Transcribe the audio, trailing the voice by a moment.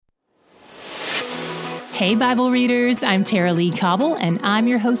Hey, Bible readers, I'm Tara Lee Cobble, and I'm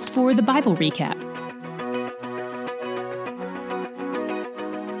your host for the Bible Recap.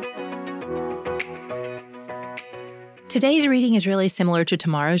 Today's reading is really similar to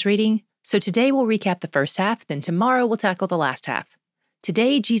tomorrow's reading, so today we'll recap the first half, then tomorrow we'll tackle the last half.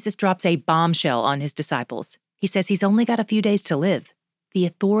 Today, Jesus drops a bombshell on his disciples. He says he's only got a few days to live. The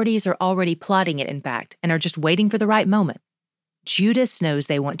authorities are already plotting it, in fact, and are just waiting for the right moment. Judas knows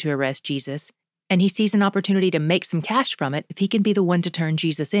they want to arrest Jesus, and he sees an opportunity to make some cash from it if he can be the one to turn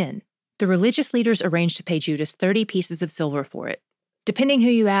Jesus in. The religious leaders arrange to pay Judas 30 pieces of silver for it. Depending who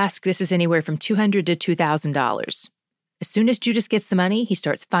you ask, this is anywhere from $200 to $2,000. As soon as Judas gets the money, he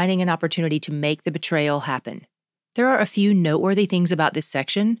starts finding an opportunity to make the betrayal happen. There are a few noteworthy things about this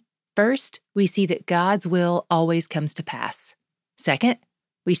section. First, we see that God's will always comes to pass. Second,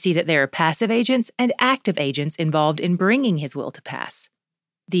 we see that there are passive agents and active agents involved in bringing his will to pass.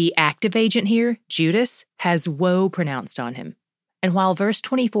 The active agent here, Judas, has woe pronounced on him. And while verse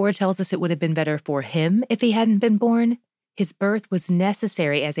 24 tells us it would have been better for him if he hadn't been born, his birth was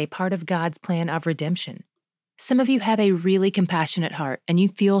necessary as a part of God's plan of redemption. Some of you have a really compassionate heart, and you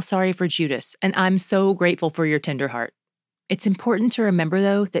feel sorry for Judas, and I'm so grateful for your tender heart. It's important to remember,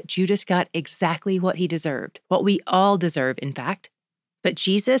 though, that Judas got exactly what he deserved, what we all deserve, in fact. But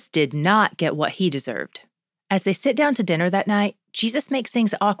Jesus did not get what he deserved. As they sit down to dinner that night, Jesus makes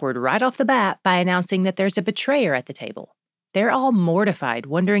things awkward right off the bat by announcing that there's a betrayer at the table. They're all mortified,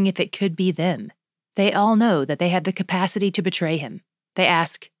 wondering if it could be them. They all know that they have the capacity to betray him. They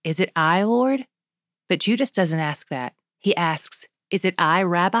ask, "Is it I, Lord?" But Judas doesn't ask that. He asks, "Is it I,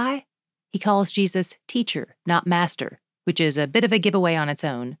 Rabbi?" He calls Jesus teacher, not master, which is a bit of a giveaway on its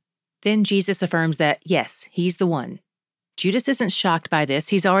own. Then Jesus affirms that, yes, he's the one. Judas isn't shocked by this.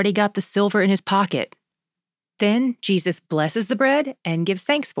 He's already got the silver in his pocket. Then Jesus blesses the bread and gives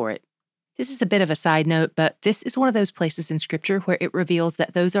thanks for it. This is a bit of a side note, but this is one of those places in Scripture where it reveals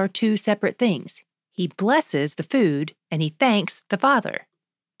that those are two separate things. He blesses the food, and he thanks the Father.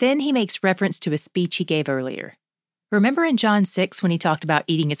 Then he makes reference to a speech he gave earlier. Remember in John 6 when he talked about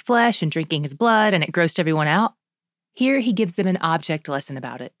eating his flesh and drinking his blood and it grossed everyone out? Here he gives them an object lesson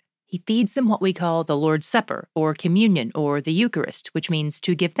about it. He feeds them what we call the Lord's Supper, or communion, or the Eucharist, which means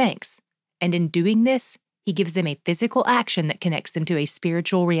to give thanks. And in doing this, he gives them a physical action that connects them to a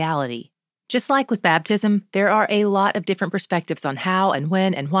spiritual reality. Just like with baptism, there are a lot of different perspectives on how and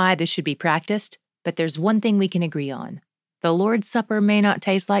when and why this should be practiced, but there's one thing we can agree on. The Lord's Supper may not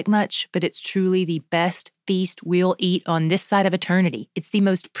taste like much, but it's truly the best feast we'll eat on this side of eternity. It's the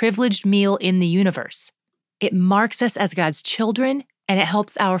most privileged meal in the universe. It marks us as God's children, and it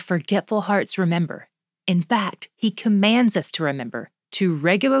helps our forgetful hearts remember. In fact, he commands us to remember, to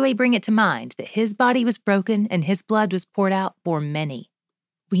regularly bring it to mind that his body was broken and his blood was poured out for many.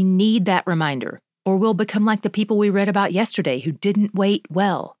 We need that reminder, or we'll become like the people we read about yesterday who didn't wait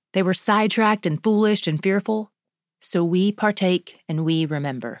well. They were sidetracked and foolish and fearful. So we partake and we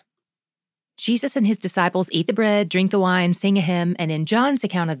remember. Jesus and his disciples eat the bread, drink the wine, sing a hymn, and in John's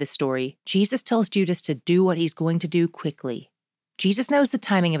account of this story, Jesus tells Judas to do what he's going to do quickly. Jesus knows the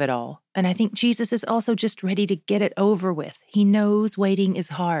timing of it all, and I think Jesus is also just ready to get it over with. He knows waiting is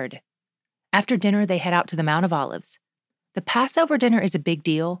hard. After dinner, they head out to the Mount of Olives. The Passover dinner is a big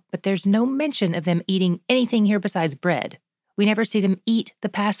deal, but there's no mention of them eating anything here besides bread. We never see them eat the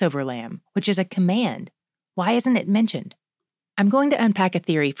Passover lamb, which is a command. Why isn't it mentioned? I'm going to unpack a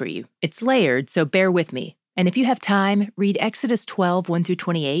theory for you. It's layered, so bear with me. And if you have time, read Exodus 12, 1 through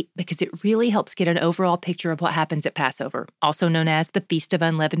 28, because it really helps get an overall picture of what happens at Passover, also known as the Feast of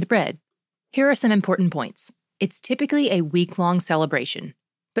Unleavened Bread. Here are some important points. It's typically a week-long celebration,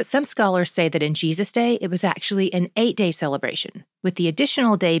 but some scholars say that in Jesus' day, it was actually an 8-day celebration, with the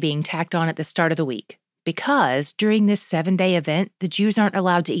additional day being tacked on at the start of the week, because during this 7-day event, the Jews aren't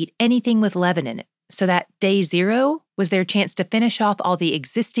allowed to eat anything with leaven in it. So that day 0 was their chance to finish off all the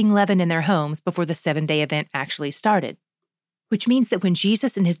existing leaven in their homes before the 7-day event actually started. Which means that when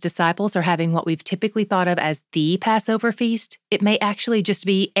Jesus and his disciples are having what we've typically thought of as the Passover feast, it may actually just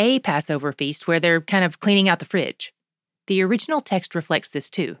be a Passover feast where they're kind of cleaning out the fridge. The original text reflects this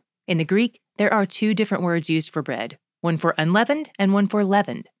too. In the Greek, there are 2 different words used for bread, one for unleavened and one for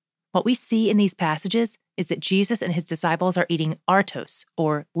leavened. What we see in these passages is that Jesus and his disciples are eating artos,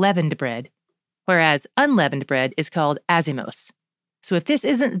 or leavened bread, whereas unleavened bread is called azimos. So if this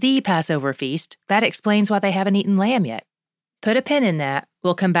isn't the Passover feast, that explains why they haven't eaten lamb yet. Put a pin in that,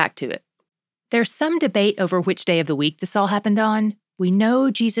 we'll come back to it. There's some debate over which day of the week this all happened on. We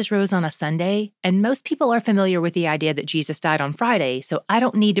know Jesus rose on a Sunday, and most people are familiar with the idea that Jesus died on Friday, so I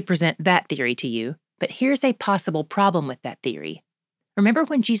don't need to present that theory to you. But here's a possible problem with that theory. Remember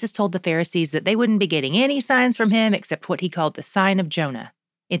when Jesus told the Pharisees that they wouldn't be getting any signs from him except what he called the sign of Jonah?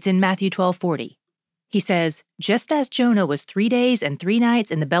 It's in Matthew 12:40. He says, "Just as Jonah was 3 days and 3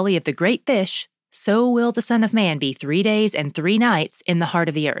 nights in the belly of the great fish, so will the Son of Man be 3 days and 3 nights in the heart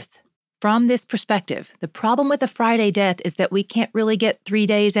of the earth." From this perspective, the problem with a Friday death is that we can't really get 3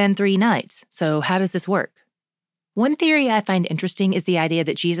 days and 3 nights. So how does this work? One theory I find interesting is the idea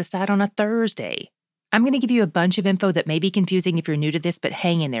that Jesus died on a Thursday. I'm going to give you a bunch of info that may be confusing if you're new to this, but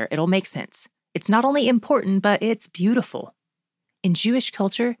hang in there. It'll make sense. It's not only important, but it's beautiful. In Jewish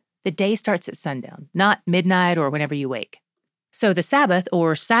culture, the day starts at sundown, not midnight or whenever you wake. So the Sabbath,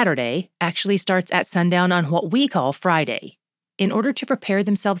 or Saturday, actually starts at sundown on what we call Friday. In order to prepare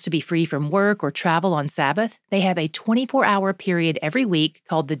themselves to be free from work or travel on Sabbath, they have a 24-hour period every week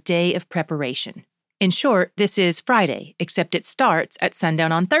called the Day of Preparation. In short, this is Friday, except it starts at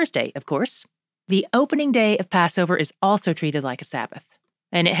sundown on Thursday, of course. The opening day of Passover is also treated like a Sabbath,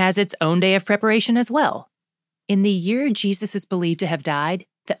 and it has its own day of preparation as well. In the year Jesus is believed to have died,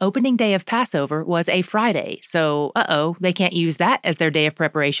 the opening day of Passover was a Friday, so they can't use that as their day of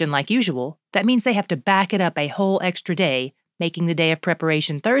preparation like usual. That means they have to back it up a whole extra day, making the day of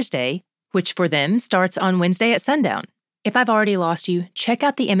preparation Thursday, which for them starts on Wednesday at sundown. If I've already lost you, check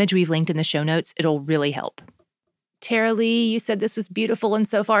out the image we've linked in the show notes. It'll really help. Tara Lee, you said this was beautiful and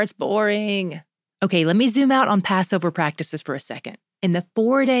so far it's boring. Okay, let me zoom out on Passover practices for a second. In the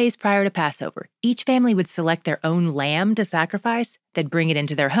 4 days prior to Passover, each family would select their own lamb to sacrifice. They'd bring it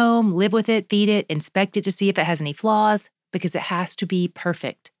into their home, live with it, feed it, inspect it to see if it has any flaws, because it has to be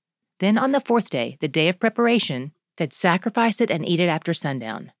perfect. Then on the 4th day, the day of preparation, they'd sacrifice it and eat it after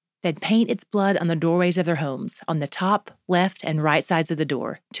sundown. They'd paint its blood on the doorways of their homes, on the top, left, and right sides of the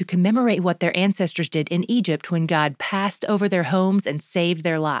door, to commemorate what their ancestors did in Egypt when God passed over their homes and saved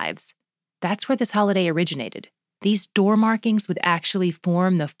their lives. That's where this holiday originated. These door markings would actually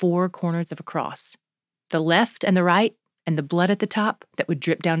form the 4 corners of a cross. The left and the right, and the blood at the top that would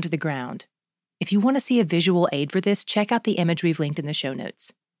drip down to the ground. If you want to see a visual aid for this, check out the image we've linked in the show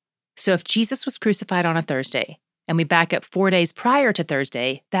notes. So if Jesus was crucified on a Thursday, and we back up 4 days prior to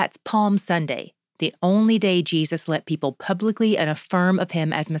Thursday, that's Palm Sunday, the only day Jesus let people publicly affirm of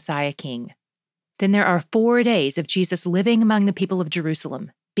him as Messiah King. Then there are 4 days of Jesus living among the people of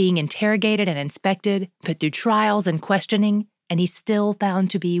Jerusalem, being interrogated and inspected, put through trials and questioning, and he's still found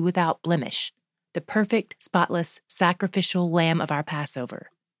to be without blemish, the perfect, spotless, sacrificial lamb of our Passover.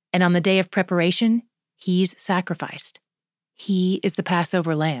 And on the day of preparation, he's sacrificed. He is the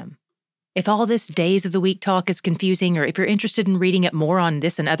Passover lamb. If all this days of the week talk is confusing, or if you're interested in reading up more on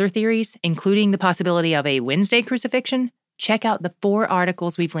this and other theories, including the possibility of a Wednesday crucifixion, check out the 4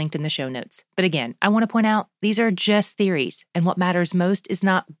 articles we've linked in the show notes. But again, I want to point out, these are just theories, and what matters most is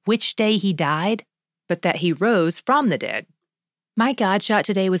not which day he died, but that he rose from the dead. My God shot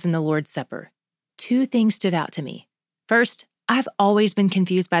today was in the Lord's Supper. 2 things stood out to me. First, I've always been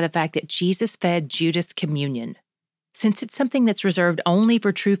confused by the fact that Jesus fed Judas communion. Since it's something that's reserved only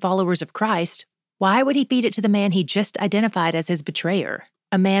for true followers of Christ, why would he feed it to the man he just identified as his betrayer?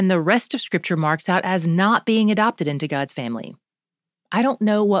 A man the rest of Scripture marks out as not being adopted into God's family. I don't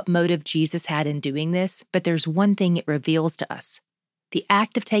know what motive Jesus had in doing this, but there's one thing it reveals to us. The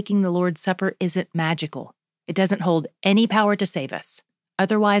act of taking the Lord's Supper isn't magical. It doesn't hold any power to save us.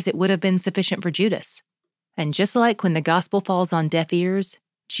 Otherwise, it would have been sufficient for Judas. And just like when the gospel falls on deaf ears,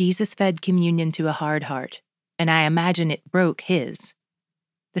 Jesus fed communion to a hard heart, and I imagine it broke his.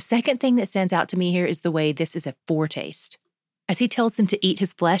 The second thing that stands out to me here is the way this is a foretaste. As he tells them to eat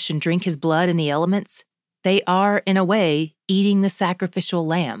his flesh and drink his blood in the elements, they are, in a way, eating the sacrificial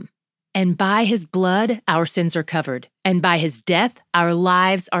lamb. And by his blood, our sins are covered. And by his death, our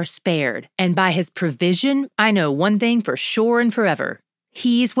lives are spared. And by his provision, I know one thing for sure and forever.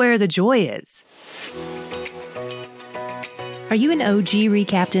 He's where the joy is. Are you an OG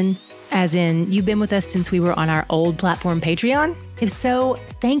recaptain? As in, you've been with us since we were on our old platform Patreon? If so,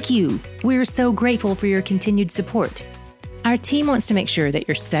 thank you. We're so grateful for your continued support. Our team wants to make sure that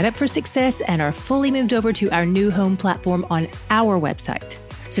you're set up for success and are fully moved over to our new home platform on our website.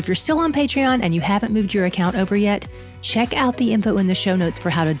 So if you're still on Patreon and you haven't moved your account over yet, check out the info in the show notes for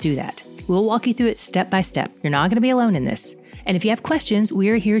how to do that. We'll walk you through it step by step. You're not going to be alone in this. And if you have questions,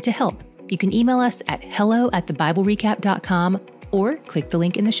 we're here to help. You can email us at hello@thebiblerecap.com or click the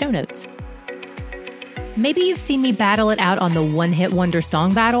link in the show notes. Maybe you've seen me battle it out on the one-hit wonder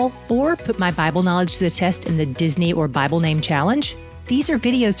song battle, or put my Bible knowledge to the test in the Disney or Bible name challenge. These are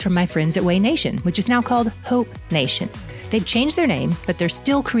videos from my friends at Way Nation, which is now called Hope Nation. They've changed their name, but they're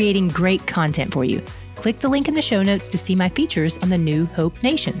still creating great content for you. Click the link in the show notes to see my features on the new Hope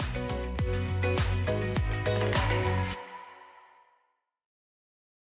Nation.